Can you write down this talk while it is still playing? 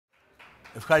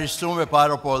Ευχαριστούμε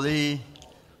πάρα πολύ.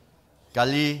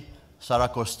 Καλή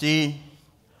Σαρακοστή.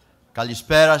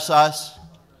 Καλησπέρα σας.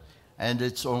 And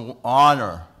it's an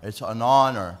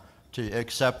honor to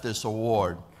accept this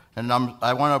award. And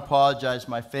I want to apologize.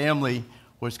 My family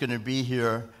was going to be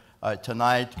here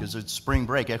tonight because it's spring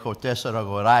break. Έχω 4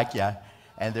 αγοράκια.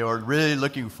 And they were really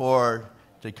looking forward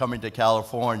to coming to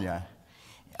California.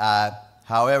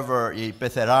 However, η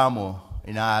πεθερά μου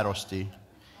είναι άρρωστη.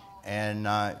 And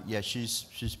yeah,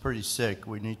 she's pretty sick.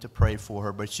 We need to pray for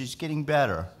her, but she's getting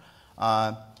better.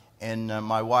 And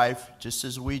my wife, just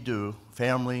as we do,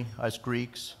 family, us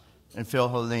Greeks and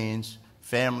Philhellenes,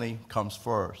 family comes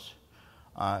first.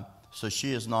 So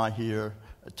she is not here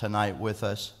tonight with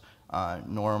us,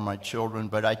 nor my children.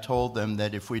 But I told them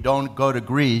that if we don't go to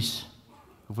Greece,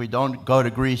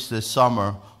 this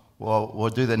summer, we'll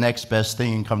do the next best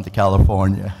thing and come to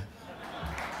California.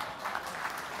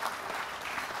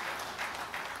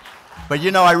 But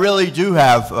you know, I really do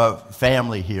have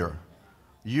family here.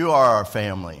 You are our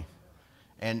family.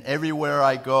 And everywhere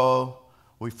I go,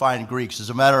 we find Greeks. As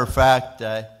a matter of fact,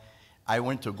 I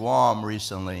went to Guam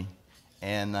recently,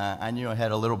 and I knew I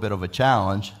had a little bit of a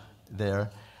challenge there.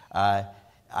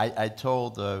 I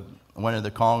told one of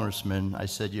the congressmen, I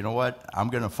said, you know what, I'm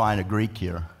going to find a Greek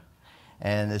here.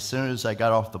 And as soon as I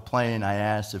got off the plane, I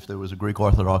asked if there was a Greek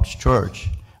Orthodox church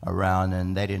around,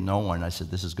 and they didn't know one. I said,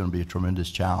 this is going to be a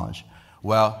tremendous challenge.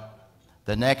 Well,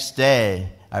 the next day,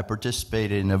 I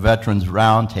participated in a veterans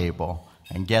roundtable,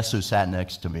 and guess who sat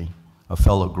next to me? A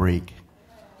fellow Greek.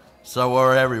 So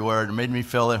we're everywhere. It made me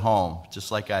feel at home,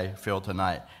 just like I feel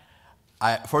tonight.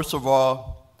 First of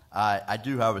all, I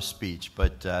do have a speech,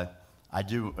 but I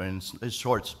do, and it's a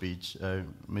short speech, but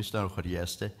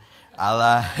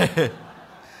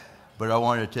I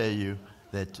want to tell you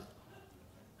that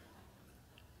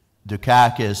the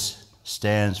Caucus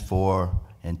stands for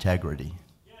integrity.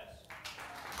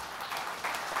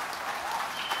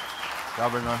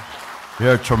 Governor,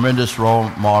 you're a tremendous role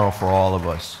model for all of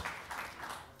us.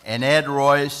 And Ed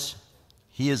Royce,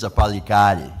 he is a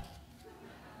palikari.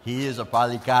 He is a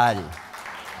palikari.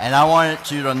 And I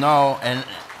want you to know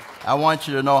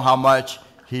how much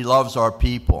he loves our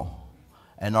people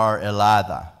and our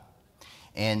Elada.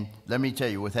 And let me tell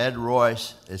you, with Ed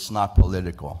Royce, it's not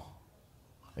political.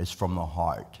 It's from the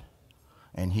heart.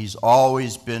 And he's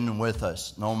always been with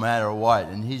us, no matter what.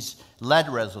 And he's led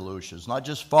resolutions, not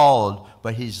just followed,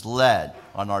 but he's led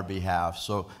on our behalf.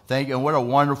 So thank you, and what a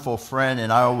wonderful friend,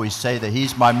 and I always say that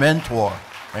he's my mentor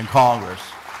in Congress.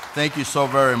 Thank you so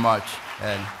very much.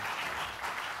 And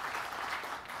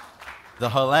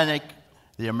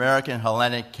the American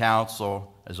Hellenic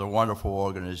Council is a wonderful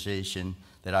organization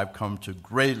that I've come to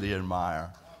greatly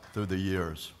admire through the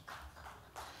years.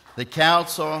 The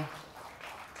council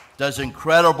does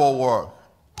incredible work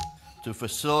to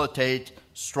facilitate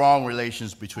strong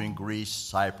relations between Greece,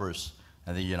 Cyprus,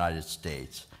 and the United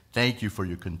States. Thank you for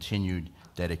your continued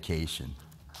dedication.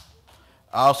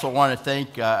 I also want to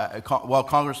thank,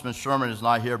 Congressman Sherman is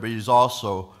not here, but he's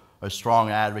also a strong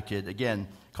advocate. Again,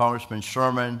 Congressman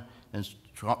Sherman and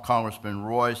Congressman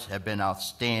Royce have been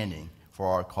outstanding for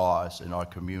our cause and our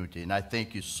community, and I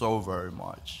thank you so very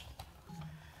much.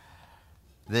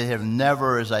 They have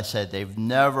never, as I said, they've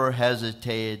never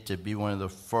hesitated to be one of the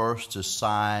first to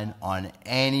sign on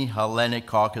any Hellenic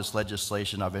Caucus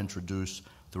legislation I've introduced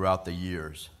throughout the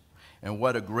years. And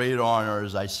what a great honor,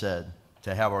 as I said,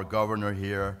 to have our governor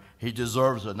here. He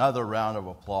deserves another round of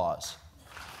applause.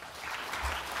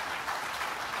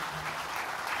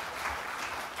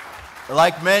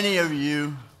 Like many of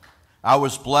you, I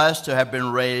was blessed to have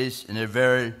been raised in a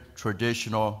very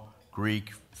traditional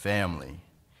Greek family.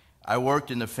 I worked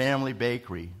in the family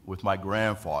bakery with my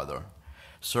grandfather,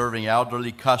 serving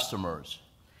elderly customers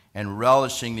and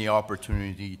relishing the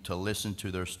opportunity to listen to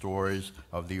their stories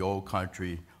of the old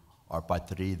country, our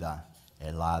patrida,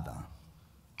 Elada.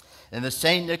 In the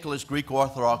St. Nicholas Greek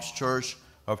Orthodox Church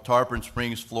of Tarpon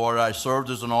Springs, Florida, I served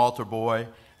as an altar boy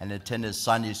and attended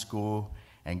Sunday school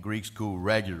and Greek school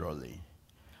regularly.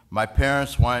 My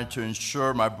parents wanted to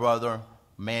ensure my brother,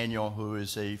 Manuel, who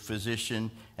is a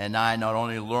physician, and I not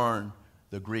only learn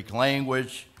the Greek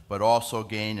language, but also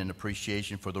gain an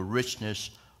appreciation for the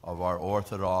richness of our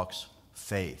Orthodox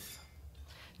faith.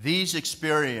 These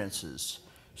experiences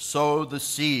sow the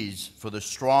seeds for the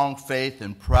strong faith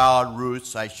and proud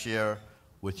roots I share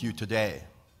with you today.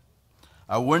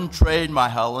 I wouldn't trade my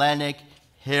Hellenic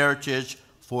heritage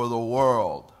for the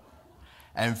world,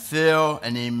 and feel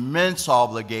an immense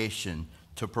obligation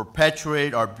to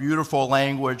perpetuate our beautiful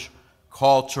language,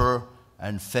 culture,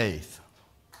 and faith.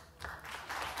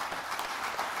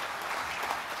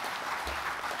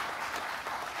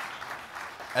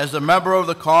 As a member of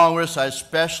the Congress, I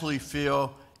especially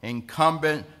feel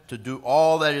incumbent to do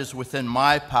all that is within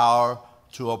my power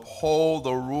to uphold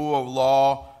the rule of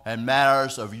law and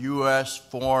matters of U.S.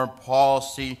 foreign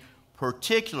policy,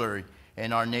 particularly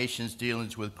in our nation's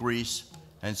dealings with Greece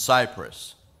and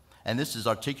Cyprus. And this is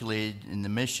articulated in the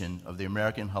mission of the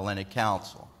American Hellenic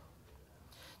Council.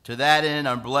 To that end,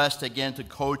 I'm blessed again to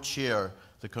co-chair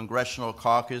the Congressional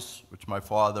Caucus, which my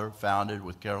father founded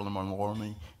with Carolyn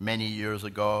Monroe many years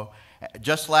ago.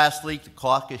 Just last week, the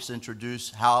caucus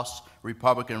introduced House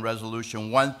Republican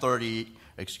Resolution 130,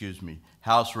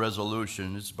 House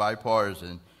Resolution, it's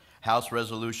bipartisan, House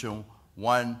Resolution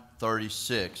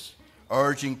 136,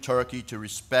 urging Turkey to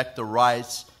respect the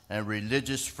rights and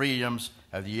religious freedoms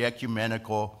of the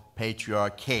ecumenical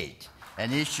patriarchate,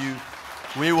 an issue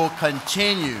we will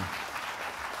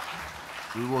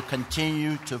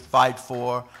continue to fight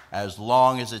for as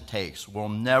long as it takes. We'll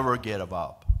never give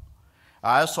up.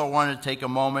 I also want to take a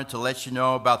moment to let you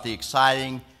know about the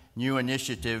exciting new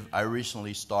initiative I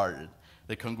recently started.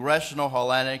 The Congressional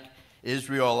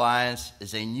Hellenic-Israel Alliance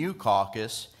is a new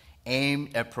caucus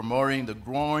aimed at promoting the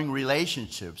growing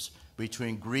relationships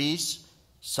between Greece,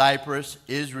 Cyprus,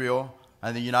 Israel,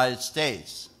 and the United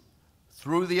States.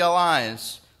 Through the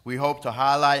alliance, we hope to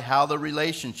highlight how the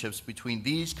relationships between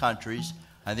these countries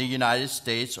and the United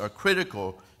States are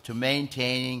critical to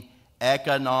maintaining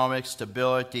economic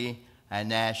stability and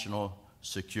national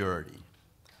security.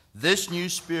 This new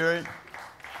spirit,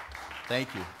 thank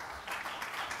you.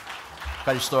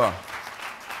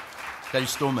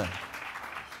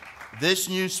 This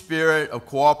new spirit of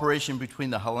cooperation between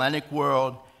the Hellenic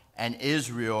world and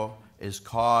Israel is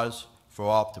cause for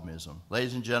optimism.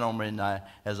 Ladies and gentlemen,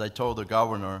 as I told the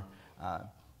governor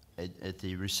at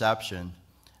the reception,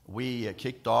 we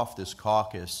kicked off this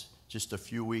caucus just a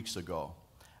few weeks ago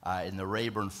in the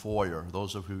Rayburn Foyer,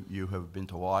 those of you who have been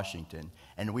to Washington.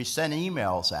 And we sent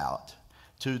emails out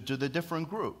to the different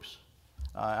groups.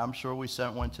 I'm sure we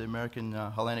sent one to the American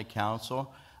Hellenic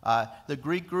Council, the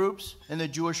Greek groups, and the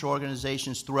Jewish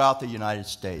organizations throughout the United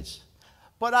States.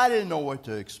 But I didn't know what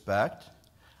to expect.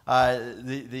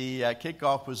 The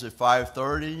kickoff was at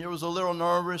 5:30. It was a little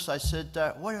nervous. I said,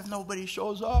 what if nobody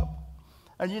shows up?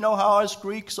 And you know how us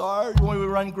Greeks are when we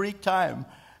run Greek time.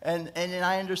 And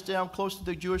I understand I'm close to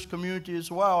the Jewish community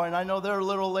as well, and I know they're a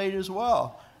little late as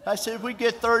well. I said, if we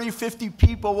get 30, 50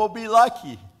 people, we'll be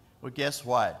lucky. Well, guess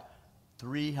what?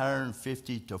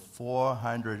 350 to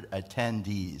 400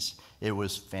 attendees. It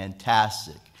was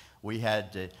fantastic. We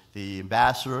had the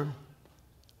ambassador,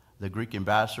 the Greek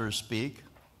ambassador speak.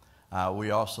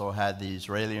 We also had the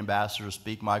Israeli ambassador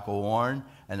speak, Michael Warren,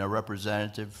 and a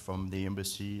representative from the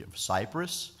embassy of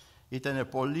Cyprus. Ήταν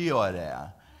πολύ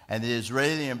ωραία. And the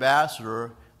Israeli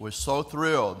ambassador was so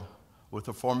thrilled with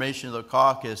the formation of the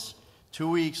caucus. 2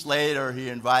 weeks later, he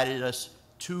invited us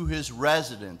to his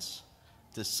residence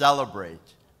to celebrate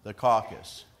the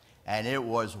caucus. And it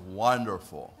was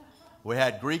wonderful. We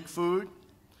had Greek food,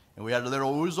 and we had a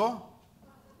little ouzo.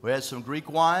 We had some Greek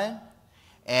wine.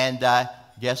 And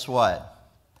guess what?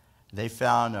 They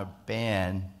found a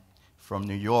band from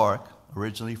New York,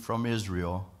 originally from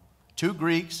Israel, 2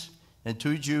 Greeks and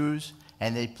 2 Jews,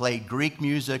 and they played Greek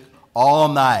music all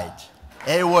night.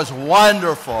 It was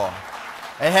wonderful.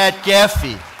 It had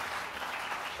kefi.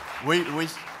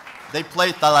 They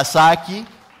played talasaki,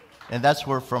 and that's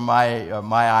where from my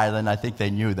island, I think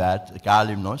they knew that,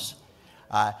 Kalimnos.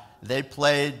 They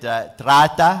played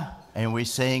trata, and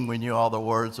we knew all the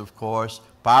words, of course.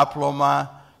 Paploma,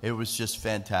 it was just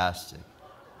fantastic.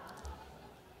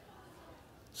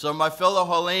 So my fellow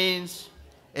Hellenes,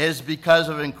 it is because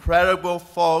of incredible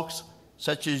folks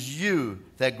such as you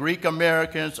that Greek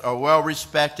Americans are well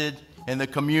respected in the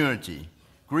community.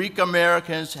 Greek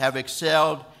Americans have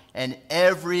excelled in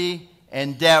every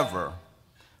endeavor,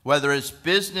 whether it's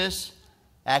business,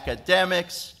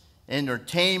 academics,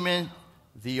 entertainment,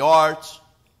 the arts,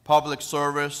 public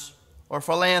service, or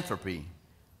philanthropy.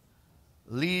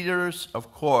 Leaders,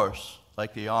 of course,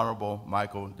 like the Honorable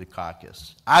Michael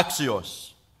Dukakis.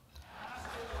 Axios.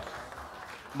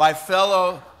 My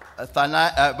fellow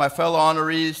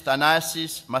honorees,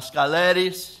 Thanasis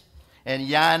Maskaleris and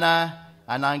Yana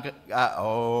Ananga.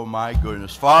 Oh my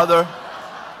goodness, Father.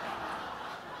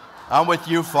 I'm with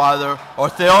you, Father. Ο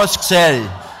Θεός ξέρει.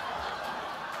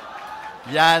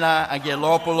 Γιάννα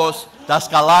Αγγελόπουλος,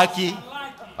 δασκαλάκι.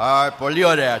 Πολύ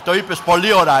ωραία. Το είπες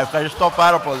πολύ ωραία. Ευχαριστώ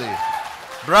πάρα πολύ.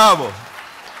 Bravo.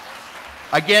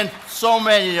 Again, so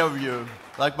many of you,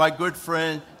 like my good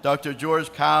friend, Dr.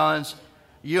 George Collins,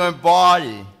 you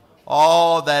embody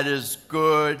all that is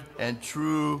good and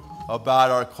true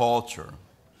about our culture.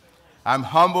 I'm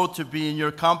humbled to be in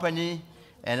your company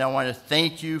and I want to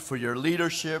thank you for your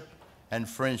leadership and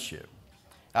friendship.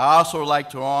 I also like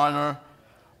to honor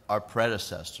our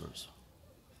predecessors,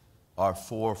 our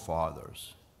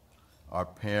forefathers, our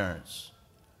parents,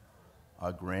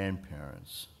 our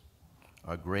grandparents,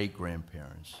 our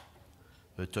great-grandparents,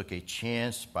 who took a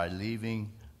chance by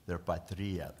leaving their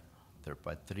patria,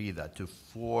 to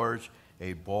forge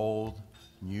a bold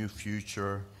new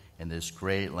future in this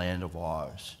great land of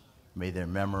ours. May their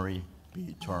memory be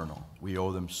eternal. We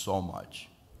owe them so much.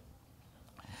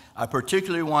 I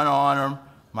particularly want to honor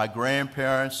my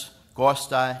grandparents,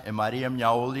 Costa and Maria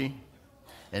Mnyauli,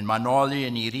 and Manoli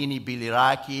and Irini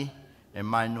Bilirakis, and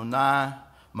my Nuna,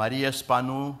 Maria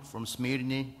Spanu from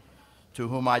Smyrni, to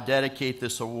whom I dedicate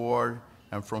this award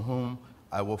and from whom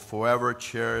I will forever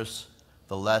cherish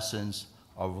the lessons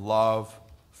of love,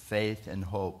 faith, and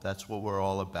hope. That's what we're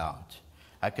all about.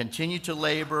 I continue to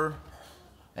labor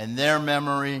in their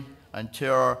memory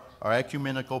until our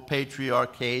ecumenical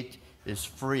patriarchate is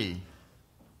free,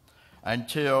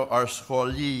 until our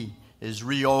scholi is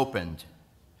reopened,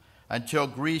 until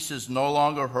Greece is no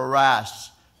longer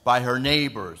harassed by her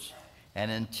neighbors, and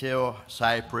until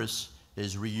Cyprus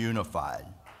is reunified.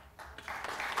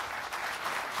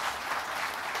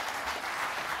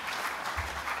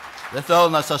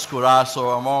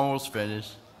 I'm almost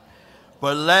finished.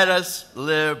 But let us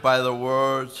live by the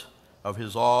words of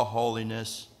His All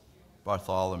Holiness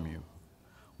Bartholomew.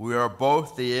 We are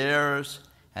both the heirs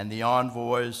and the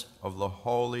envoys of the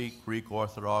holy Greek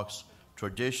Orthodox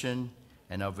tradition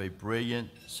and of a brilliant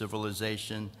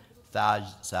civilization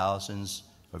thousands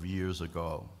of years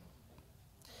ago.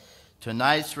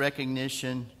 Tonight's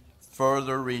recognition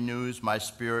further renews my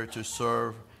spirit to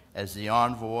serve as the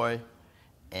envoy,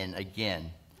 and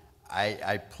again,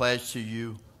 I pledge to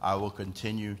you I will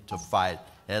continue to fight.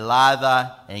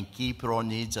 Ελλάδα and Kipro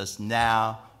needs us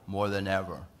now more than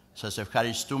ever. Σας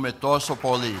ευχαριστούμε τόσο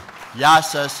πολύ. Γεια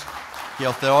σας και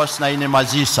ο Θεός να είναι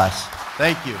μαζί σας.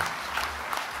 Thank you.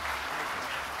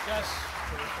 Yes.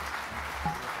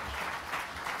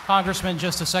 Congressman,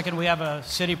 just a second. We have a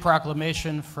city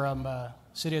proclamation from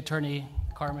City Attorney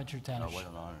Carmen Trutanish. Oh, what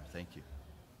an honor. Thank you.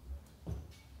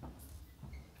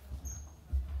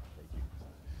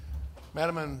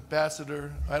 Madam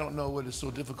Ambassador, I don't know what is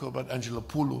so difficult about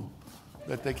Angelopoulou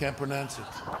that they can't pronounce it.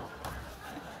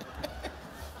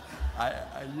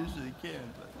 I usually can,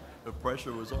 but the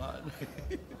pressure was on.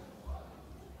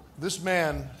 This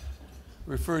man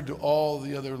referred to all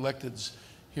the other electeds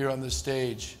here on this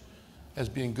stage as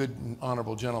being good and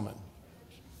honorable gentlemen.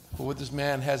 But what this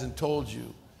man hasn't told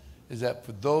you is that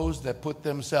for those that put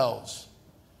themselves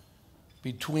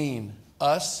between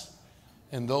us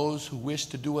and those who wish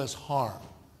to do us harm,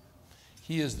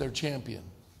 he is their champion.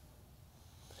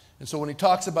 And so when he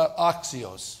talks about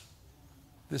Axios,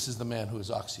 this is the man who is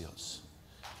Axios.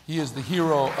 He is the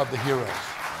hero of the heroes.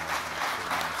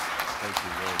 Thank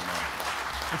you very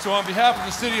much. And so on behalf of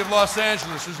the city of Los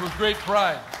Angeles, it is with great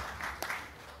pride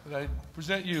that I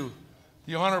present you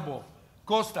the Honorable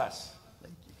Costas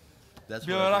Thank you. That's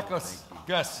Bilirakis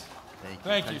Gus. Thank you.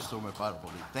 Thank you.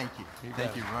 Thank you.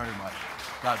 Thank you very much.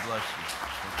 God bless you.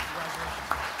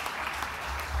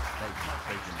 Thank you.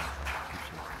 Thank you.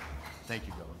 Thank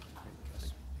you, Governor.